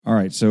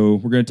right, so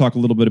we're going to talk a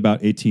little bit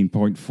about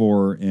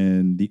 18.4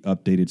 and the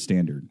updated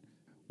standard.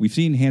 We've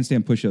seen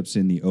handstand push-ups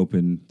in the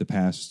open the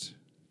past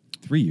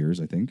 3 years,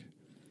 I think.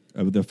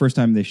 The first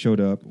time they showed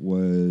up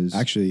was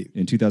actually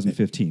in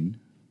 2015,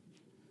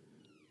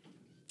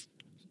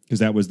 because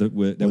that was that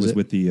was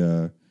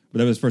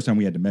the first time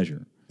we had to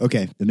measure.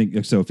 Okay, I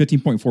think so.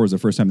 15.4 was the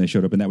first time they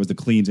showed up, and that was the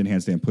cleans and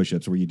handstand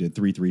push-ups where you did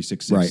 3, 3,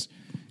 6, 6, right,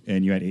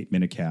 and you had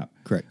 8-minute cap.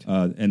 Correct.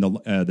 And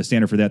the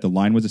standard for that, the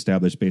line was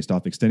established based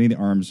off extending the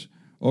arms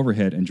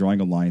overhead and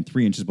drawing a line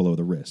 3 inches below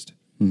the wrist,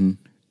 and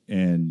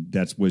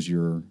that was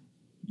your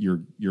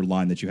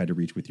line that you had to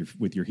reach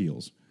with your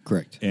heels.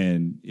 Correct.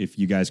 And if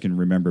you guys can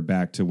remember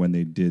back to when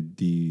they did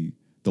the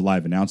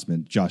live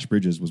announcement, Josh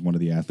Bridges was one of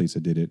the athletes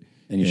that did it,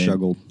 and he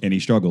struggled. And he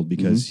struggled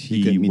because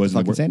he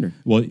wasn't the standard.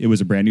 Well, it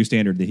was a brand new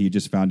standard that he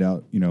just found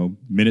out,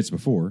 minutes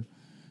before,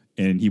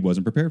 and he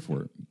wasn't prepared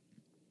for it.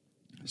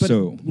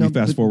 We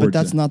fast forward. But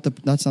that's not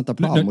the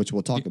problem, which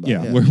we'll talk about.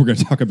 Yeah, we're going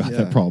to talk about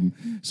that problem.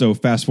 So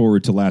fast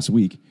forward to last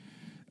week,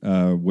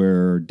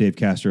 where Dave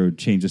Castro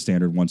changed the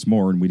standard once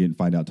more, and we didn't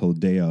find out till the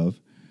day of.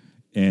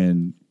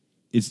 And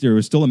there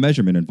was still a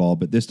measurement involved,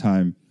 but this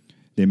time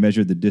they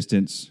measured the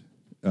distance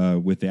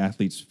with the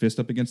athlete's fist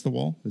up against the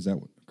wall. Is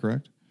that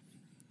correct?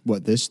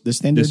 What, this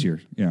standard? This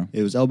year, yeah.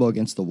 It was elbow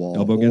against the wall.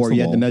 Or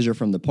you had to measure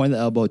from the point of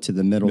the elbow to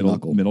the middle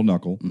knuckle. Middle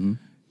knuckle. Mm-hmm.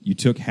 You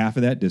took half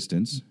of that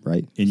distance,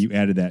 right, and you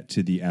added that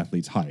to the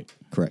athlete's height.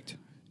 Correct.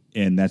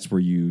 And that's where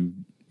you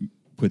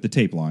put the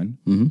tape line,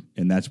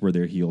 and that's where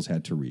their heels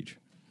had to reach.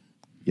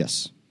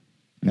 Yes.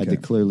 Had to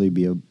clearly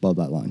be above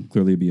that line.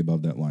 Clearly be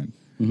above that line.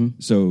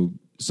 So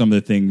some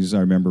of the things I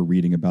remember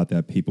reading about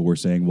that, people were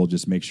saying, well,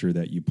 just make sure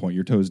that you point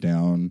your toes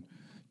down,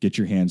 get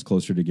your hands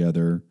closer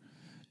together.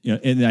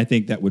 And I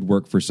think that would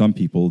work for some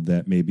people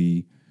that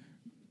maybe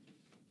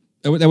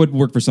that would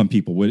work for some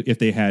people if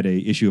they had a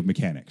issue of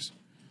mechanics,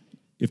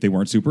 if they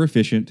weren't super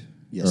efficient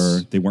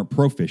or they weren't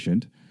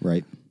proficient.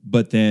 Right.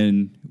 But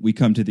then we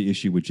come to the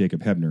issue with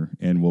Jacob Hebner,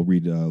 and we'll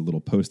read a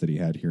little post that he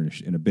had here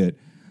in a bit.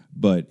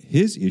 But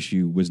his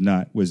issue was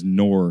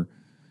nor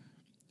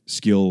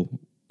skill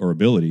or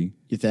ability.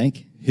 You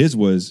think? His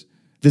was...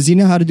 Does he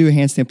know how to do a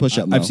handstand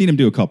push-up? I've seen him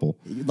do a couple.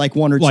 Like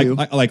one or two?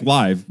 Like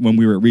live when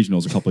we were at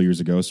regionals a couple of years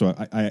ago. So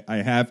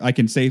I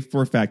can say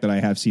for a fact that I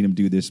have seen him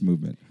do this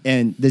movement.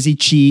 And does he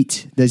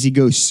cheat? Does he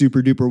go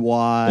super duper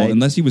wide? Well,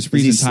 unless he was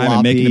freezing time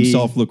and making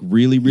himself look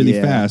really, really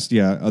fast.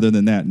 Yeah. Other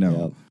than that,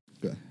 no.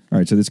 Yep. All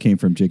right. So this came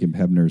from Jacob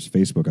Hebner's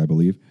Facebook, I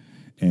believe.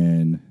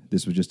 And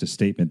this was just a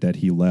statement that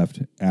he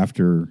left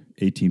after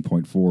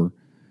 18.4.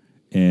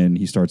 And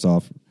he starts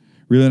off,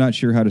 really not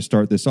sure how to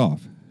start this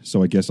off.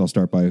 So I guess I'll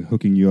start by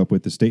hooking you up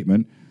with the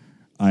statement,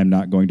 I'm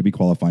not going to be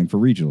qualifying for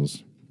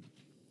regionals.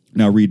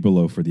 Now read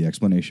below for the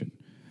explanation.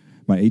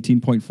 My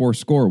 18.4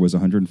 score was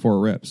 104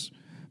 reps.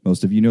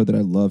 Most of you know that I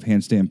love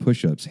handstand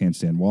push-ups,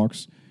 handstand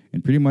walks,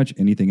 and pretty much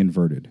anything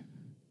inverted.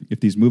 If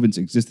these movements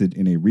existed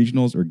in a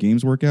regionals or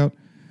games workout,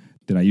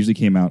 then I usually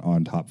came out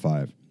on top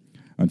 5.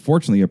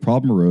 Unfortunately, a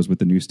problem arose with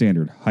the new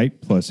standard,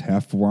 height plus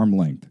half forearm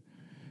length.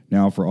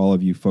 Now for all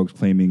of you folks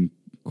claiming,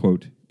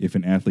 quote, if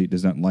an athlete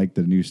does not like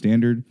the new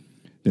standard,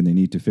 then they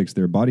need to fix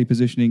their body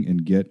positioning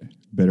and get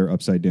better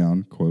upside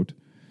down, quote.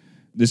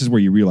 This is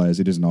where you realize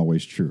it isn't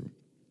always true.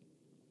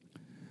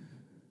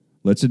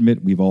 Let's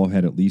admit we've all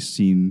had at least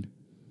seen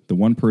the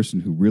one person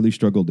who really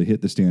struggled to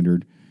hit the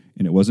standard,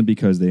 and it wasn't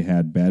because they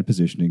had bad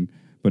positioning,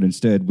 but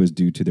instead was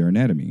due to their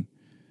anatomy.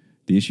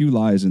 The issue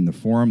lies in the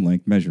forearm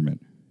length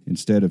measurement.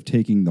 Instead of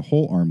taking the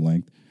whole arm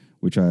length,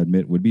 which I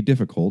admit would be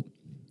difficult,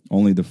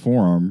 only the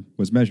forearm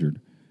was measured.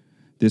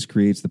 This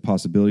creates the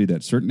possibility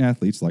that certain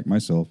athletes, like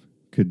myself,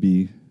 could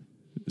be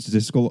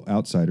statistical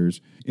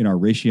outsiders in our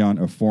ration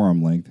of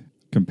forearm length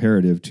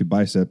comparative to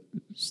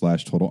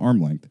bicep/total arm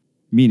length,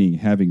 meaning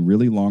having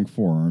really long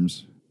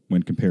forearms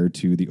when compared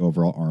to the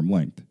overall arm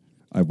length.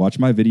 I've watched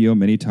my video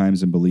many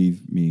times, and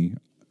believe me,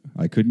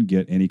 I couldn't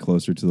get any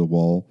closer to the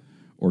wall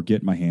or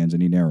get my hands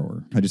any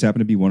narrower. I just happen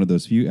to be one of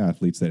those few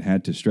athletes that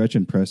had to stretch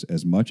and press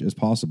as much as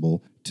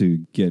possible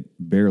to get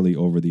barely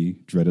over the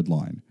dreaded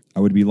line.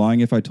 I would be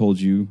lying if I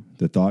told you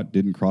the thought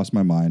didn't cross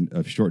my mind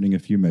of shortening a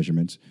few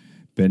measurements,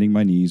 bending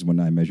my knees when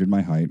I measured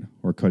my height,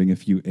 or cutting a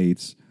few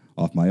eighths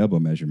off my elbow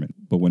measurement.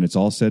 But when it's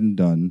all said and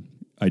done,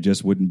 I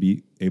just wouldn't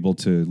be able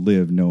to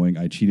live knowing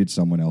I cheated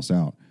someone else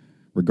out,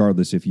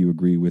 regardless if you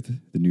agree with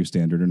the new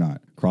standard or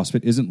not.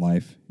 CrossFit isn't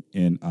life,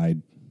 and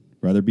I'd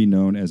rather be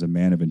known as a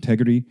man of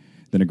integrity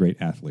than a great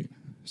athlete.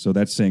 So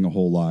that's saying a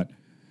whole lot,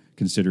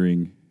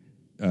 considering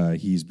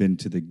he's been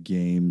to the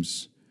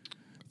games,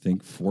 I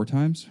think, 4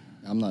 times.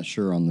 I'm not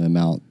sure on the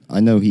amount.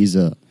 I know he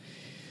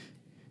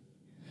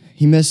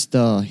missed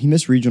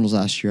regionals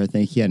last year. I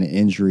think he had an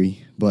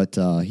injury, but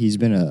he's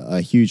been a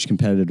huge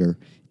competitor.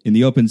 In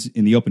the open,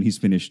 he's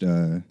finished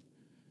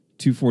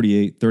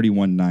 248,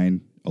 31,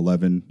 9,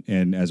 11,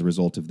 and as a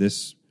result of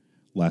this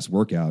last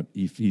workout,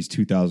 he's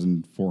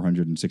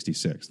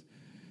 2,466th.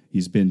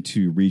 He's been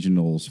to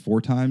regionals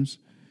 4 times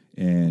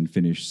and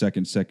finished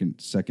second, and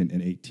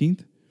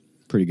 18th.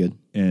 Pretty good.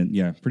 And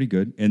yeah, pretty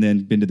good. And then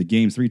been to the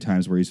games 3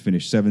 times where he's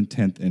finished 7th,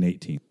 10th, and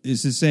 18th.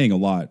 This is saying a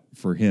lot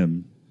for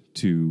him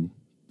to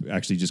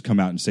actually just come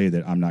out and say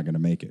that I'm not going to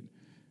make it.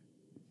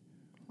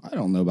 I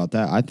don't know about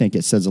that. I think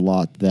it says a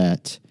lot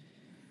that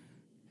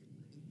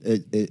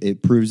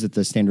it proves that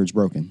the standard's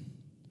broken.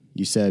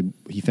 You said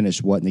he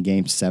finished what in the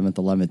game? 7th,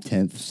 11th,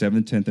 10th?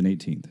 7th, 10th, and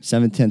 18th.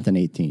 7th, 10th, and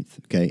 18th,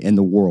 okay, in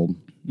the world.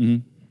 Mm-hmm.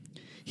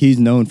 He's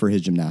known for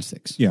his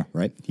gymnastics. Yeah.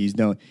 Right? He's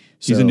known.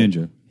 He's a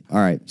ninja. All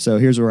right, so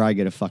here's where I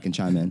get to fucking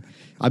chime in.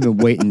 I've been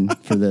waiting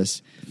for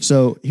this.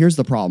 So here's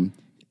the problem.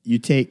 You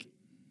take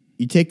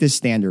this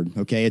standard,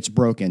 okay? It's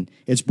broken.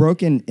 It's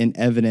broken and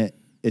evident.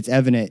 It's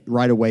evident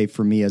right away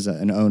for me as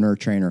an owner,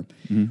 trainer.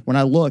 Mm-hmm. When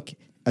I look,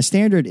 a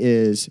standard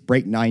is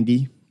break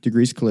 90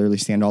 degrees clearly,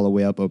 stand all the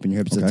way up, open your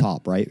hips to the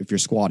top, right? If you're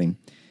squatting.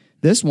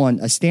 This one,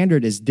 a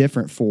standard is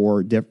different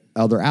for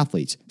other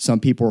athletes. Some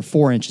people are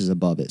 4 inches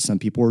above it. Some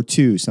people are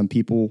 2. Some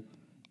people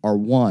are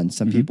 1.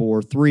 Some people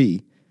are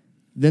 3.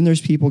 Then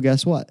there's people,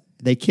 guess what?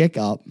 They kick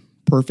up,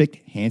 perfect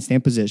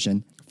handstand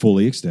position.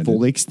 Fully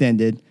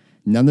extended.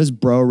 None of this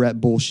bro rep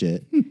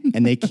bullshit.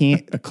 And they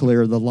can't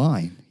clear the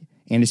line.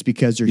 And it's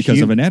because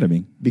of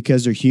anatomy.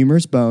 Because their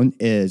humerus bone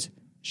is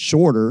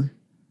shorter,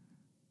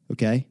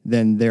 okay,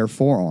 than their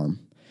forearm.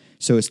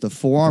 So it's the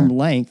forearm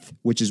length,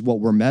 which is what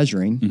we're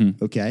measuring,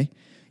 okay?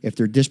 If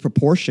they're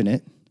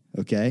disproportionate,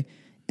 okay,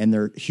 and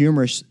their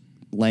humerus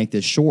length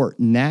is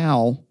short,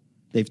 now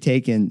they've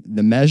taken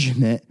the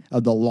measurement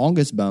of the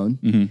longest bone,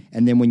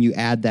 and then when you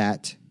add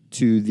that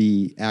to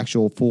the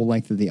actual full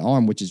length of the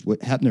arm, which is what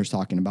Heppner's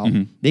talking about,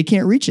 they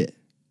can't reach it.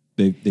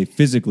 They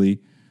physically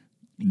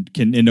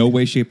can, in no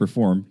way, shape, or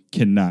form,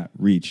 cannot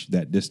reach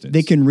that distance.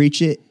 They can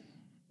reach it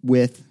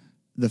with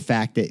the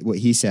fact that what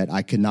he said,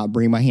 I could not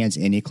bring my hands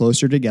any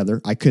closer together.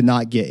 I could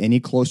not get any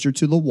closer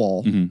to the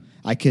wall.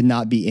 I could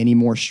not be any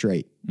more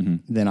straight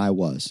than I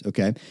was.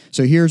 Okay.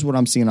 So here's what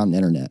I'm seeing on the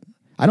internet.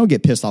 I don't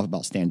get pissed off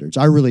about standards.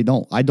 I really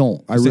don't. I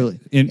really.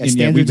 And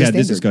we've had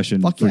this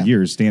discussion for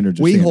years. Standards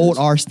are we standards. hold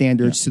our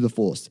standards to the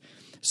fullest.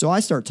 So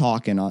I start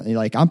talking,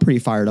 like I'm pretty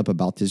fired up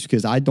about this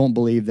because I don't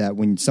believe that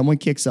when someone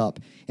kicks up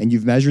and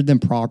you've measured them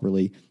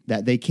properly,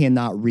 that they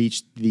cannot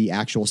reach the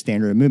actual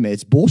standard of movement.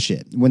 It's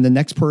bullshit. When the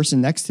next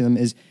person next to them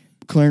is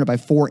clearing it by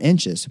 4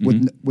 inches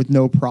with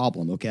no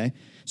problem, okay?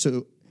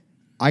 So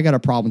I got a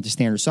problem with the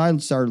standard. So I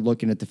started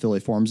looking at the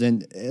Philly forums,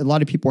 and a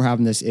lot of people are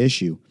having this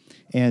issue.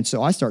 And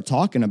so I start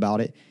talking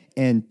about it,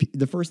 and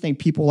the first thing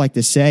people like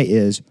to say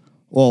is,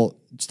 well,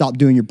 stop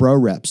doing your bro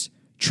reps.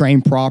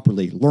 Train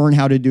properly. Learn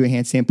how to do a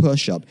handstand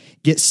push-up.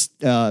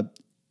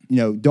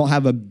 Don't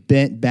have a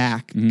bent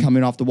back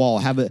coming off the wall.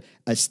 Have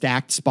a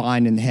stacked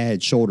spine and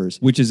head, shoulders.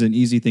 Which is an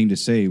easy thing to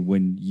say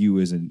when you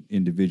as an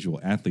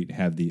individual athlete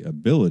have the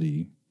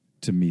ability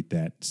to meet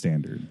that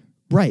standard.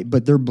 Right,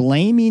 but they're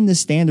blaming the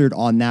standard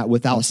on that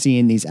without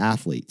seeing these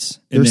athletes.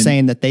 They're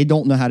saying that they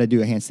don't know how to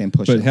do a handstand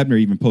push-up. But Heppner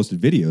even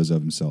posted videos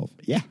of himself.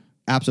 Yeah,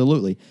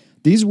 absolutely.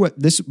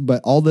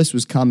 But all this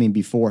was coming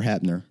before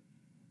Heppner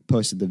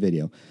posted the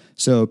video.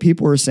 So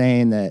people are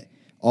saying that,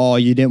 oh,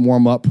 you didn't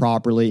warm up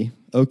properly.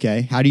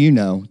 Okay, how do you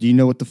know? Do you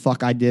know what the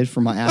fuck I did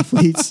for my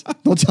athletes?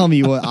 Don't tell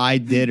me what I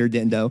did or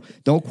didn't do.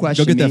 Don't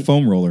question me. Go get that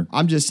foam roller.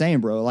 I'm just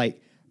saying, bro.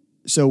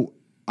 So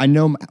I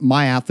know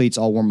my athletes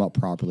all warm up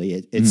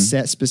properly. It's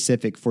set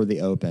specific for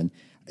the open.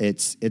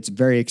 It's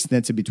very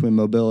extensive between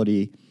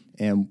mobility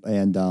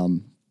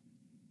and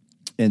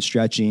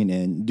stretching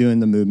and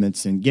doing the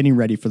movements and getting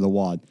ready for the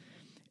WOD.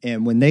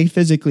 And when they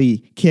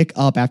physically kick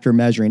up after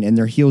measuring and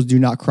their heels do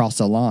not cross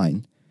a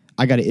line,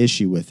 I got an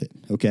issue with it,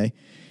 okay?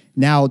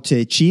 Now, to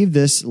achieve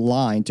this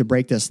line, to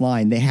break this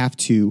line, they have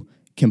to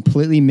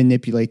completely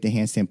manipulate the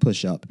handstand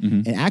push-up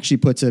and actually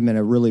puts them in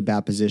a really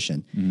bad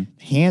position.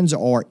 Hands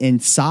are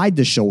inside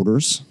the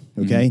shoulders,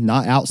 okay,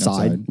 not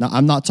outside. Now,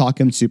 I'm not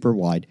talking super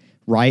wide,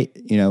 right?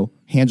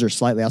 Hands are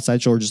slightly outside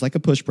the shoulders, just like a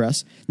push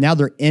press. Now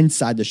they're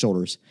inside the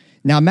shoulders.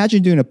 Now,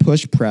 imagine doing a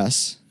push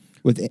press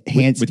with your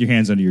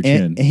hands under your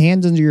chin.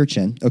 Hands under your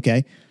chin,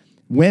 okay.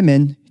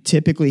 Women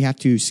typically have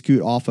to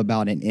scoot off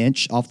about an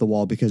inch off the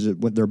wall because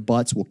their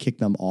butts will kick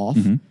them off,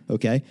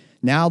 okay.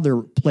 Now their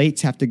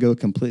plates have to go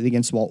completely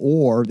against the wall,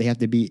 or they have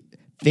to be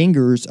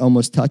fingers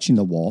almost touching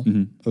the wall,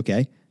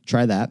 okay.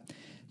 Try that.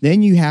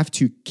 Then you have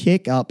to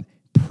kick up,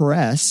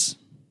 press,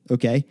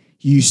 okay.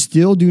 You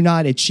still do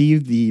not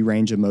achieve the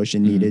range of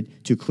motion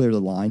needed to clear the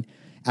line.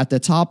 At the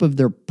top of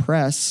their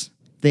press,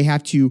 they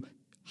have to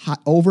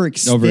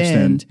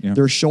overextend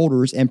their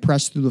shoulders and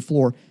press through the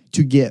floor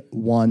to get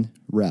 1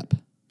 rep.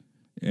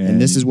 And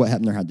this is what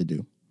Heppner had to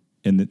do.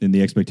 And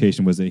the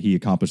expectation was that he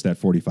accomplished that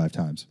 45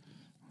 times.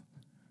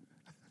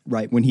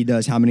 Right, when he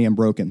does how many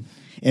unbroken.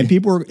 And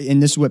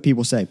and this is what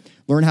people say,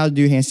 learn how to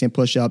do handstand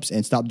push-ups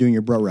and stop doing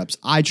your bro reps.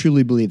 I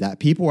truly believe that.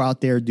 People out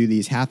there do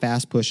these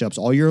half-ass push-ups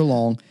all year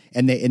long,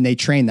 and they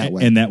train that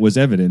way. And that was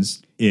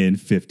evidenced in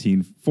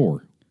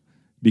 15.4.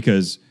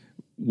 Because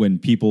when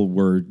people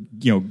were,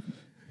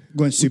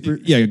 going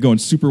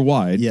super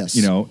wide, yes,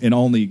 and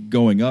only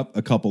going up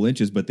a couple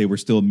inches, but they were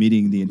still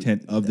meeting the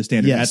intent of the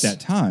standard at that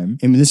time.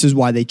 And this is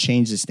why they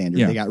changed the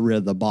standard. They got rid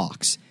of the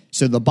box.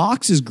 So the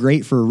box is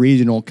great for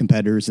regional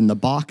competitors, and the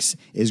box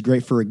is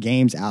great for a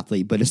games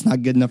athlete, but it's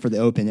not good enough for the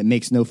open. It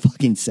makes no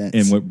fucking sense.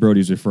 And what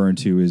Brody's referring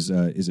to is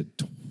it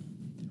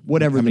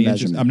whatever how the many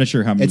measurement? inches? I'm not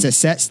sure how many. It's a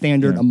set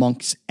standard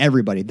amongst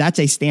everybody. That's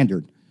a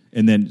standard.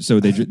 And then so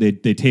they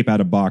tape out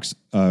a box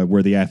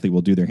where the athlete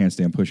will do their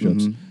handstand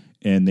push-ups,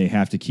 and they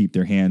have to keep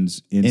their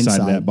hands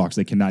inside of that box.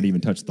 They cannot even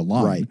touch the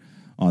line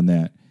on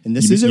that. And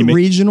this isn't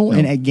regional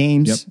and at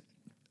games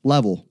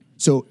level.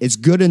 So it's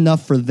good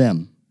enough for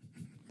them,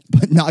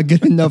 but not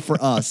good enough for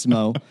us,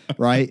 Mo,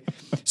 right?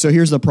 So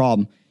here's the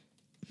problem.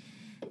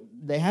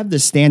 They have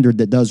this standard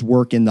that does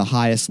work in the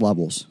highest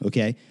levels,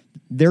 okay?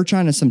 They're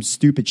trying to some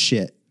stupid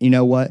shit. You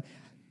know what?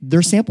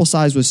 Their sample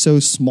size was so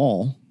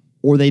small,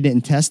 or they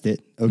didn't test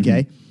it,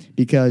 okay?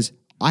 Because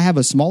I have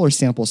a smaller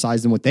sample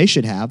size than what they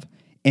should have,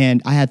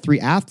 and I had 3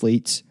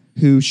 athletes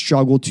who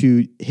struggled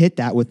to hit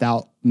that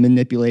without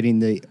manipulating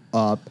the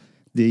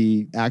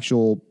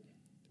actual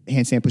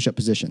handstand push-up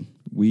position.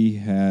 We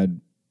had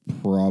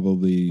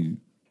probably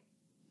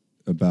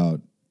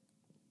about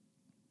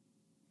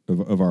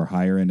of our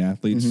higher end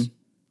athletes,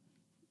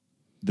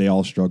 they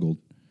all struggled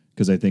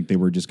because I think they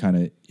were just kind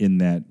of in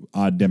that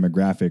odd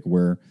demographic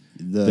where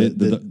the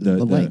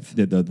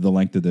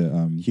length of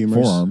the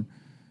forearm,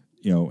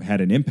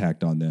 had an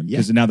impact on them.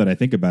 Because now that I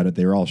think about it,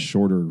 they were all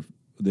shorter.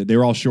 They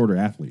were all shorter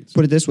athletes.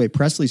 Put it this way: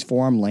 Presley's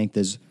forearm length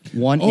is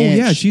 1 inch. Oh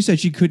yeah, she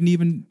said she couldn't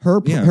even.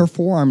 Her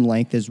forearm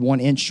length is 1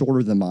 inch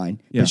shorter than mine,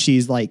 Yeah. but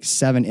she's like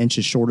 7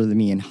 inches shorter than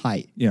me in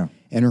height. Yeah.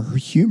 And her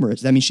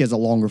humerus, that means she has a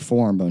longer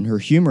forearm bone. Her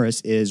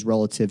humerus is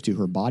relative to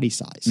her body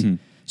size.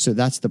 So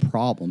that's the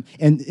problem.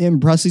 And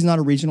Presley's not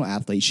a regional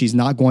athlete. She's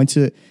not going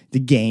to the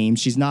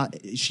games. She's not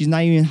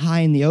even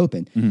high in the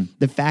open.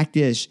 The fact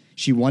is,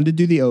 she wanted to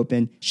do the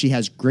open. She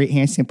has great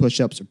handstand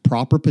push-ups,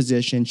 proper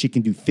position. She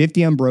can do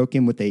 50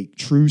 unbroken with a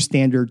true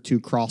standard to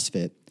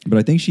CrossFit. But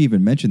I think she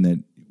even mentioned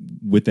that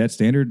with that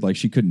standard, like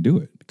she couldn't do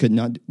it.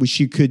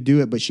 She could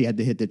do it, but she had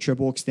to hit the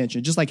triple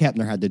extension, just like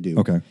Hepner had to do.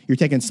 Okay. You're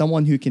taking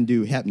someone who can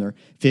do Hepner,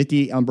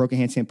 50 unbroken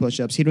handstand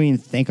push-ups. He don't even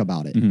think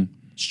about it.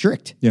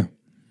 Strict. Yeah.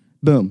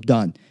 Boom,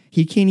 done.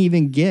 He can't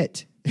even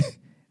get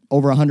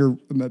over 100,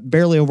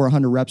 barely over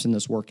 100 reps in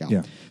this workout.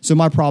 Yeah. So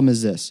my problem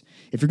is this.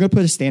 If you're going to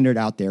put a standard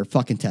out there,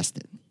 fucking test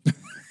it.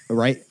 All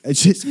right?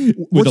 It's just,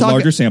 With a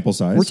larger sample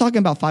size. We're talking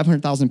about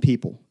 500,000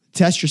 people.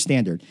 Test your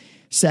standard.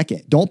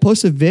 Second, don't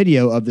post a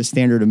video of the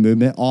standard of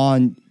movement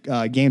on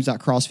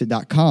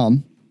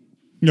games.crossfit.com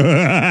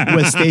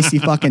with Stacy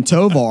fucking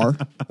Tovar.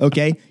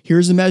 Okay,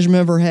 here's a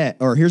measurement of her head,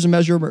 or here's a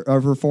measurement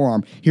of her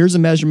forearm. Here's a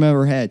measurement of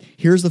her head.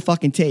 Here's the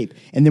fucking tape.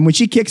 And then when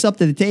she kicks up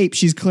to the tape,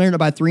 she's clearing it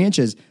by 3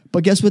 inches.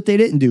 But guess what they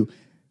didn't do?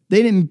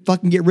 They didn't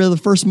fucking get rid of the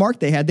first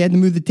mark they had. They had to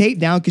move the tape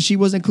down because she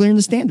wasn't clearing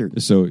the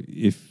standard. So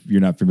if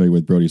you're not familiar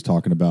with Brody's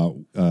talking about,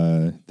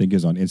 I think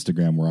it's on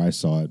Instagram where I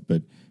saw it,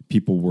 but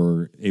people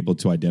were able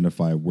to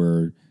identify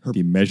where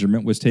the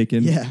measurement was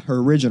taken. Yeah, her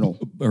original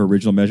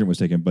measurement was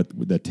taken, but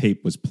the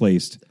tape was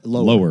placed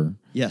lower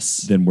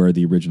yes. than where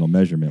the original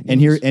measurement was.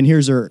 And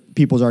here's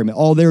people's argument.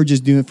 Oh, they were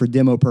just doing it for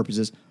demo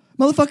purposes.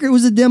 Motherfucker, it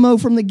was a demo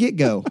from the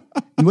get-go.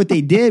 And what they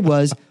did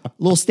was,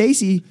 little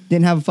Stacy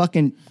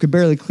could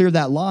barely clear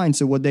that line,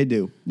 so what'd they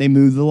do? They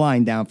moved the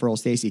line down for old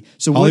Stacy.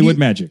 So Hollywood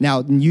magic.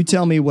 Now, you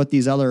tell me what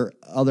these other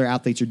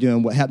athletes are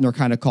doing, what Hepner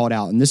kind of called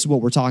out, and this is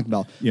what we're talking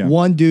about. Yeah.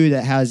 One dude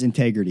that has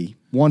integrity,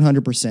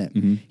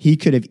 100%. He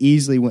could have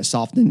easily went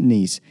soft in the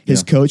knees.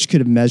 His coach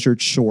could have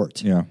measured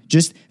short. Yeah.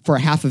 Just for a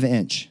half of an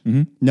inch.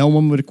 No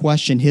one would have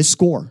questioned his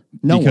score.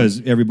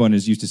 Because everyone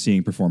is used to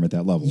seeing perform at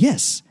that level.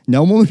 Yes.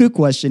 No one would have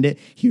questioned it.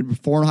 He would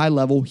perform high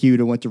level. He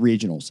would have went to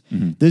regionals.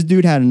 This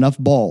dude had enough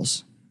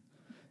balls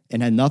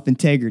and had enough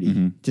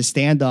integrity to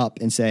stand up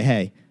and say,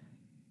 hey,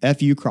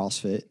 F you,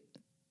 CrossFit.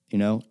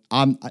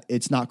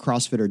 It's not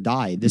CrossFit or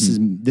die. This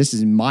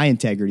is my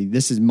integrity.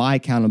 This is my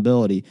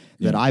accountability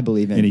that I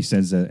believe in. And he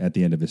says that at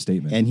the end of his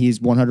statement. And he's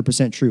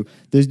 100% true.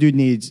 This dude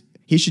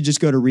he should just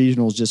go to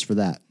regionals just for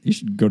that. He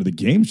should go to the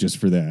games just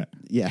for that.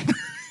 Yeah.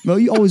 Mo,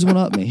 you always one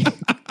up me.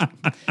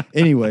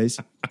 Anyways,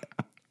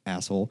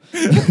 asshole.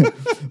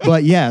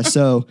 But yeah,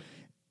 so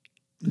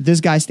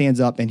this guy stands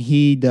up and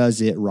he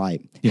does it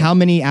right. Yeah. How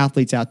many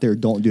athletes out there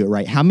don't do it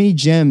right? How many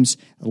gyms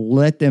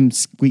let them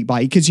squeak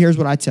by? Because here's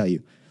what I tell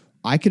you.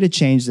 I could have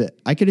changed it.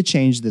 I could have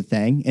changed the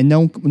thing, and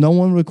no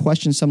one would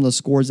question some of the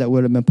scores that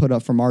would have been put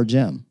up from our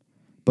gym,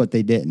 but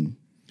they didn't.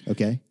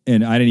 Okay.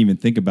 And I didn't even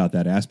think about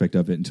that aspect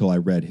of it until I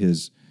read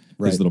his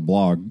little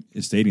blog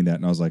stating that,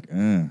 and I was like,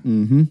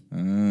 And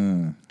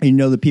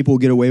the people who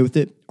get away with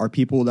it are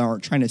people that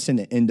aren't trying to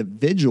send an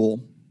individual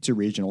to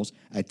regionals,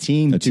 a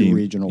team to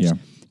regionals, yeah.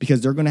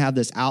 because they're going to have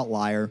this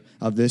outlier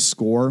of this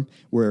score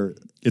where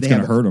it's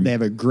going to hurt them. They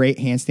have a great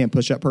handstand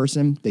push-up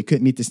person. They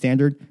couldn't meet the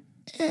standard.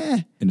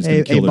 And it's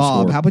gonna kill their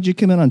Bob, score. how about you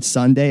come in on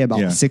Sunday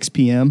about 6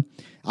 p.m.?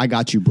 I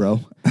got you, bro.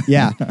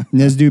 Yeah. And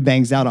this dude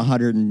bangs out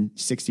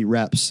 160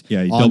 reps.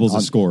 Yeah, he doubles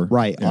the score.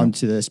 Right, yeah.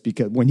 onto this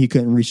because when he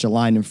couldn't reach the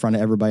line in front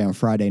of everybody on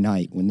Friday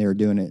night when they were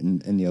doing it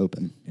in the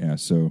open. Yeah,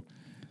 so,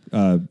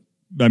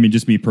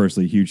 just me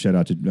personally, huge shout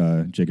out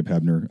to Jacob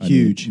Hebner.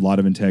 Huge. A lot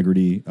of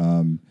integrity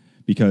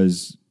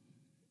because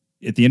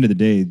at the end of the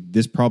day,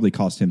 this probably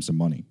cost him some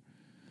money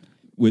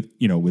with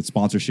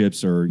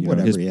sponsorships or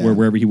Whatever,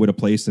 wherever he would have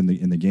placed in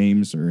the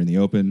games or in the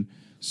Open.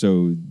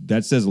 So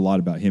that says a lot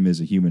about him as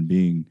a human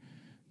being,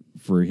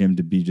 for him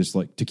to be just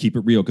like, to keep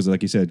it real, because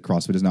like you said,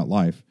 CrossFit is not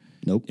life.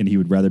 Nope. And he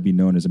would rather be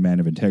known as a man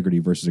of integrity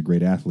versus a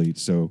great athlete.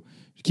 So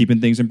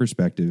keeping things in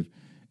perspective.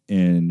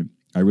 And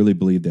I really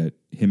believe that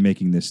him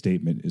making this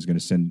statement is going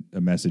to send a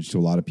message to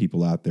a lot of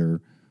people out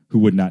there who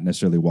would not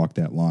necessarily walk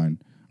that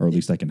line, or at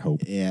least I can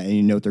hope. Yeah, and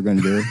you know what they're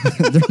going to do?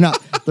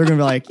 They're going to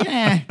be like,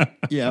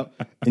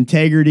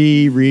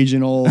 integrity,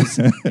 regionals.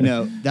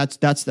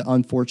 That's the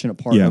unfortunate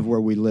part of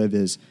where we live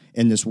is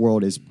in this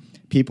world is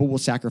people will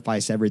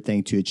sacrifice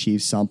everything to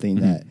achieve something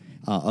that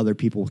other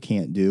people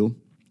can't do.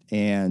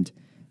 And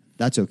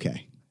that's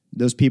okay.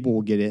 Those people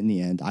will get it in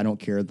the end. I don't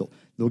care.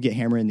 They'll get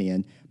hammered in the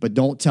end. But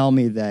don't tell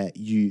me that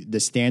the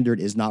standard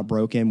is not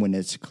broken when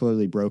it's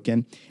clearly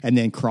broken. And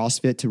then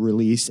CrossFit to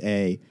release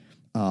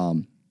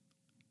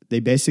they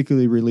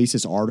basically release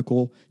this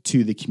article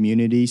to the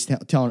communities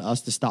telling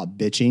us to stop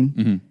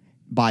bitching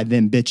by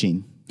them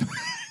bitching.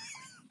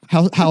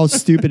 How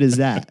stupid is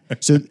that?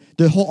 So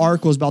the whole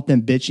article is about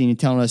them bitching and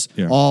telling us,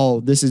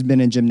 this has been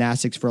in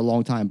gymnastics for a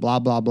long time, blah,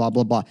 blah, blah,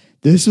 blah, blah.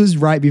 This was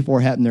right before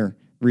Heppner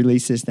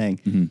released this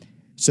thing.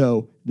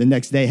 So the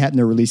next day,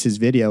 Heppner released his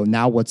video.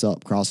 Now what's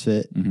up,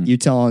 CrossFit? You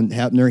telling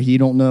Heppner he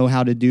don't know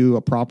how to do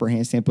a proper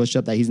handstand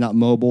push-up, that he's not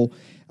mobile,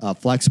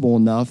 flexible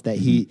enough, that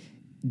he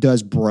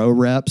does bro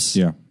reps.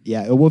 Yeah.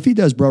 Well, if he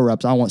does bro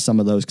reps, I want some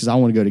of those because I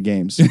want to go to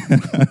games.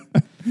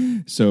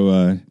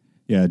 So,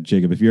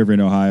 Jacob, if you're ever in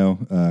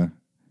Ohio,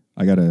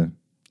 I got a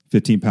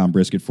 15-pound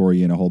brisket for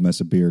you and a whole mess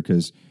of beer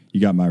because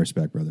you got my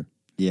respect, brother.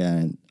 Yeah.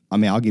 And,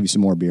 I'll give you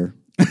some more beer.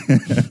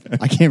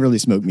 I can't really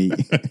smoke meat.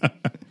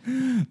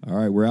 All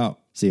right, we're out.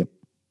 See ya.